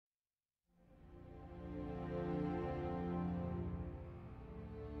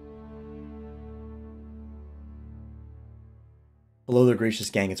Hello there, Gracious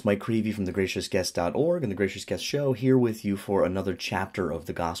Gang. It's Mike Creavey from thegraciousguest.org and The Gracious Guest Show, here with you for another chapter of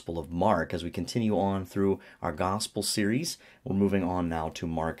the Gospel of Mark as we continue on through our Gospel series. We're moving on now to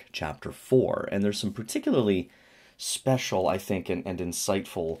Mark chapter 4. And there's some particularly special, I think, and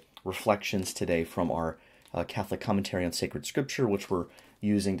insightful reflections today from our Catholic Commentary on Sacred Scripture, which we're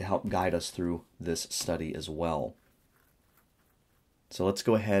using to help guide us through this study as well. So let's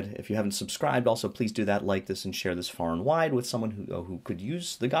go ahead. If you haven't subscribed, also please do that, like this, and share this far and wide with someone who could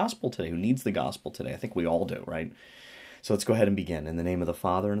use the gospel today, who needs the gospel today. I think we all do, right? So let's go ahead and begin. In the name of the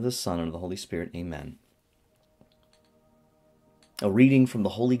Father, and of the Son, and of the Holy Spirit, amen. A reading from the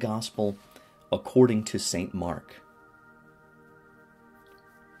Holy Gospel according to St. Mark.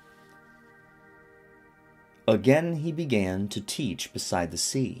 Again he began to teach beside the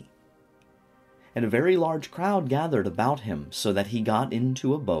sea. And a very large crowd gathered about him, so that he got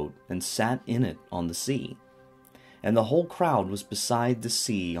into a boat and sat in it on the sea. And the whole crowd was beside the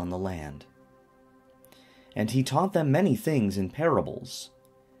sea on the land. And he taught them many things in parables.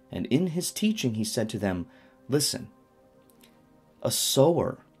 And in his teaching he said to them, Listen, a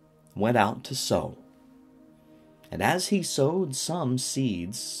sower went out to sow. And as he sowed, some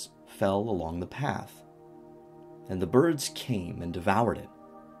seeds fell along the path, and the birds came and devoured it.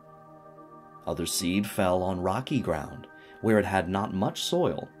 Other seed fell on rocky ground, where it had not much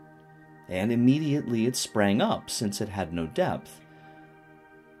soil, and immediately it sprang up, since it had no depth.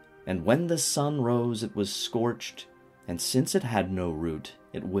 And when the sun rose, it was scorched, and since it had no root,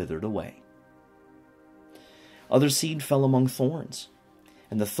 it withered away. Other seed fell among thorns,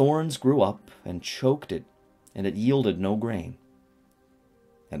 and the thorns grew up and choked it, and it yielded no grain.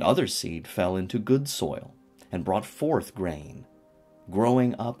 And other seed fell into good soil, and brought forth grain,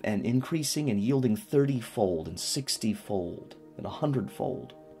 growing up and increasing and yielding 30-fold and 60-fold and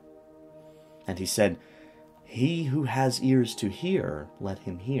 100-fold. And he said, He who has ears to hear, let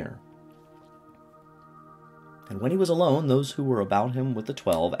him hear. And when he was alone, those who were about him with the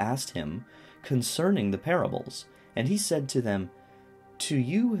 12 asked him concerning the parables. And he said to them, To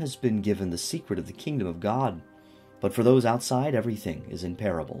you has been given the secret of the kingdom of God, but for those outside everything is in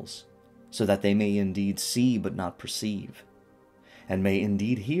parables, so that they may indeed see but not perceive, and may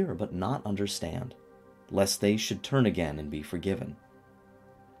indeed hear but not understand, lest they should turn again and be forgiven.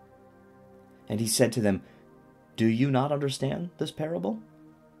 And he said to them, Do you not understand this parable?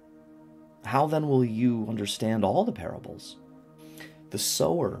 How then will you understand all the parables? The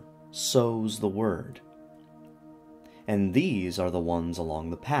sower sows the word. And these are the ones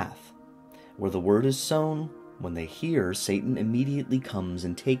along the path, where the word is sown. When they hear, Satan immediately comes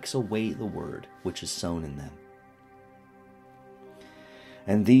and takes away the word which is sown in them.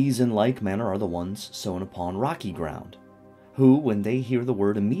 And these in like manner are the ones sown upon rocky ground, who, when they hear the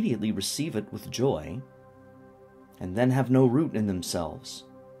word, immediately receive it with joy, and then have no root in themselves,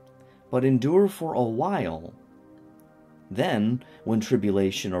 but endure for a while. Then, when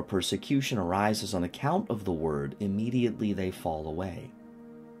tribulation or persecution arises on account of the word, immediately they fall away.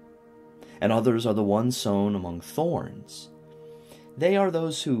 And others are the ones sown among thorns. They are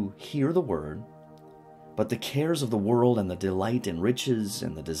those who hear the word, but the cares of the world and the delight in riches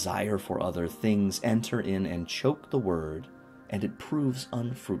and the desire for other things enter in and choke the word, and it proves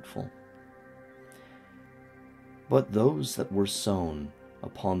unfruitful. But those that were sown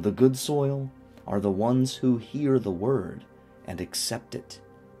upon the good soil are the ones who hear the word and accept it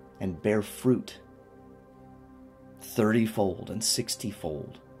and bear fruit, 30-fold and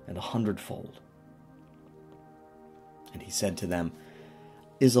 60-fold and 100-fold. And he said to them,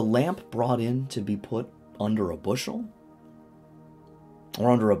 Is a lamp brought in to be put under a bushel,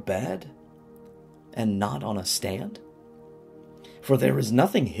 or under a bed, and not on a stand? For there is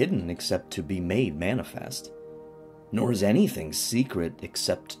nothing hidden except to be made manifest, nor is anything secret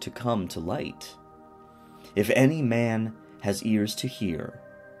except to come to light. If any man has ears to hear,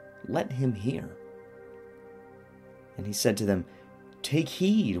 let him hear. And he said to them, Take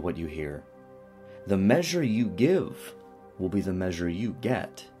heed what you hear. The measure you give will be the measure you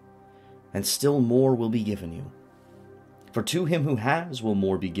get, and still more will be given you. For to him who has will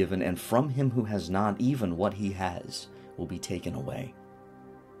more be given, and from him who has not, even what he has will be taken away.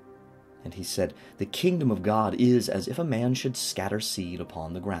 And he said, The kingdom of God is as if a man should scatter seed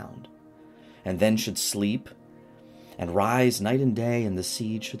upon the ground, and then should sleep, and rise night and day, and the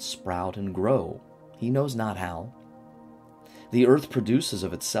seed should sprout and grow. He knows not how. The earth produces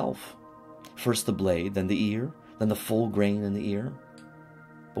of itself, first the blade, then the ear, then the full grain in the ear.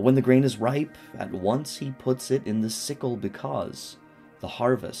 But when the grain is ripe, at once he puts it in the sickle, because the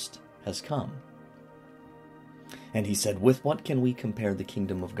harvest has come. And he said, With what can we compare the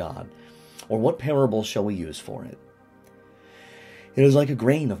kingdom of God? Or what parable shall we use for it? It is like a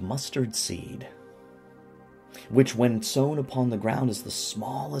grain of mustard seed, which when sown upon the ground is the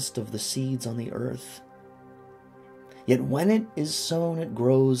smallest of the seeds on the earth. Yet when it is sown, it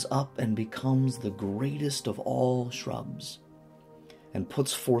grows up and becomes the greatest of all shrubs, and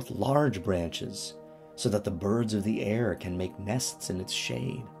puts forth large branches, so that the birds of the air can make nests in its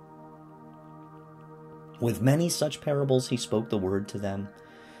shade. With many such parables he spoke the word to them,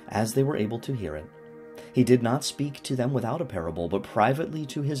 as they were able to hear it. He did not speak to them without a parable, but privately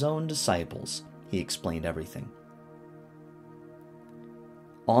to his own disciples he explained everything.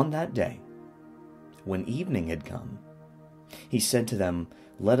 On that day, when evening had come, he said to them,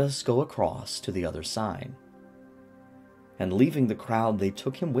 "Let us go across to the other side." And leaving the crowd, they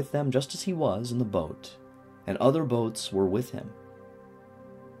took him with them just as he was in the boat, and other boats were with him.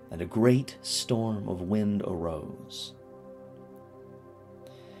 And a great storm of wind arose,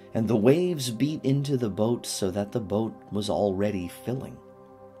 and the waves beat into the boat so that the boat was already filling.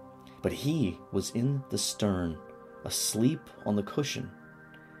 But he was in the stern, asleep on the cushion.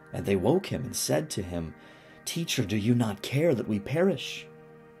 And they woke him and said to him, "Teacher, do you not care that we perish?"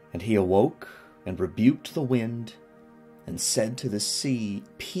 And he awoke and rebuked the wind and said to the sea,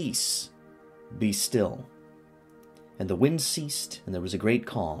 "Peace, be still." And the wind ceased, and there was a great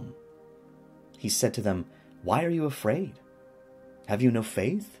calm. He said to them, "Why are you afraid? Have you no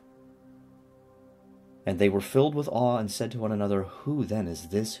faith?" And they were filled with awe and said to one another, "Who then is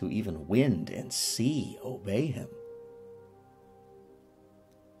this who even wind and sea obey him?"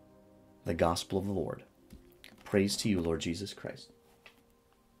 The Gospel of the Lord. Praise to you, Lord Jesus Christ.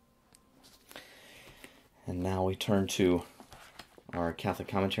 And now we turn to our Catholic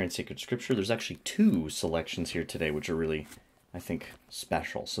Commentary on Sacred Scripture. There's actually two selections here today, which are really, I think,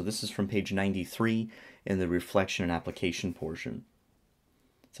 special. So this is from page 93 in the Reflection and Application portion.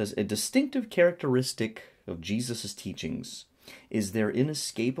 It says, "A distinctive characteristic of Jesus' teachings is their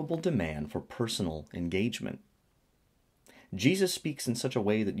inescapable demand for personal engagement. Jesus speaks in such a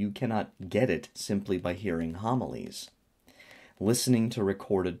way that you cannot get it simply by hearing homilies, listening to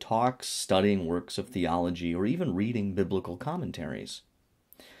recorded talks, studying works of theology, or even reading biblical commentaries.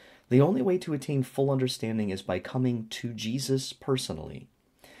 The only way to attain full understanding is by coming to Jesus personally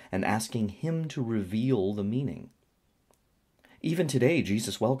and asking him to reveal the meaning. Even today,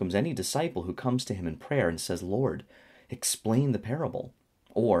 Jesus welcomes any disciple who comes to him in prayer and says, 'Lord, explain the parable,'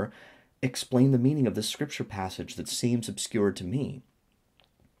 or 'explain the meaning of this scripture passage that seems obscure to me.'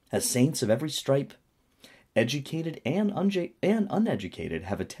 As saints of every stripe, educated and uneducated,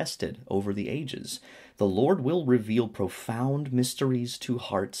 have attested over the ages, the Lord will reveal profound mysteries to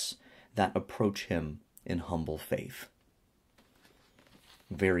hearts that approach him in humble faith."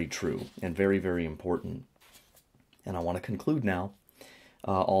 Very true and very, very important. And I want to conclude now,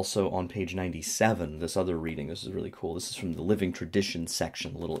 also on page 97, this other reading. This is really cool. This is from the Living Tradition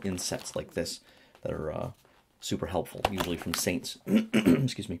section, little insets like this that are super helpful, usually from saints.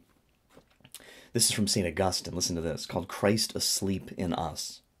 Excuse me. This is from St. Augustine. Listen to this, called "Christ Asleep in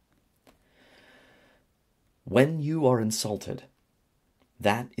Us." "When you are insulted,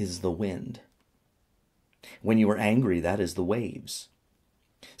 that is the wind. When you are angry, that is the waves.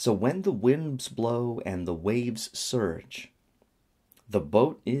 So when the winds blow and the waves surge, the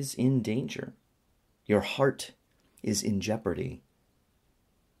boat is in danger. Your heart is in jeopardy.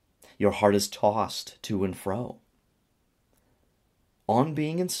 Your heart is tossed to and fro. On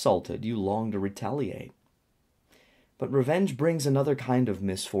being insulted, you long to retaliate. But revenge brings another kind of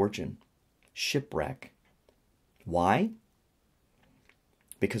misfortune, shipwreck. Why?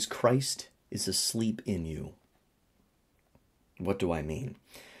 Because Christ is asleep in you." What do I mean?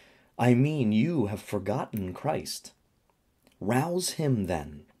 I mean you have forgotten Christ. Rouse him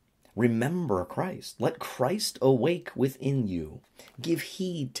then. Remember Christ. Let Christ awake within you. Give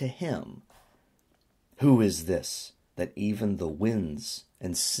heed to him. Who is this that even the winds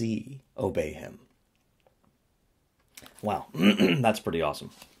and sea obey him? Wow, that's pretty awesome.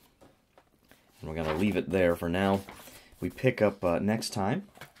 And we're going to leave it there for now. We pick up next time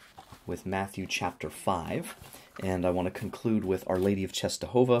with Matthew chapter 5. And I want to conclude with Our Lady of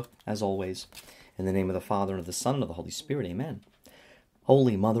Czestochowa, as always. In the name of the Father, and of the Son, and of the Holy Spirit, amen.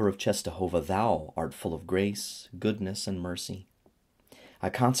 Holy Mother of Czestochowa, thou art full of grace, goodness, and mercy. I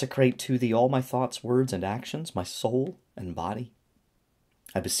consecrate to thee all my thoughts, words, and actions, my soul and body.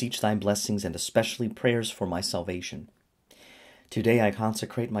 I beseech thy blessings, and especially prayers for my salvation. Today I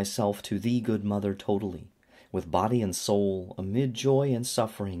consecrate myself to thee, good Mother, totally, with body and soul, amid joy and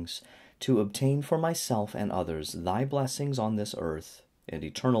sufferings, to obtain for myself and others thy blessings on this earth and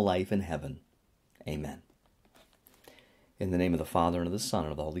eternal life in heaven. Amen. In the name of the Father, and of the Son,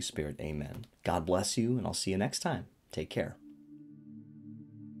 and of the Holy Spirit, amen. God bless you, and I'll see you next time. Take care.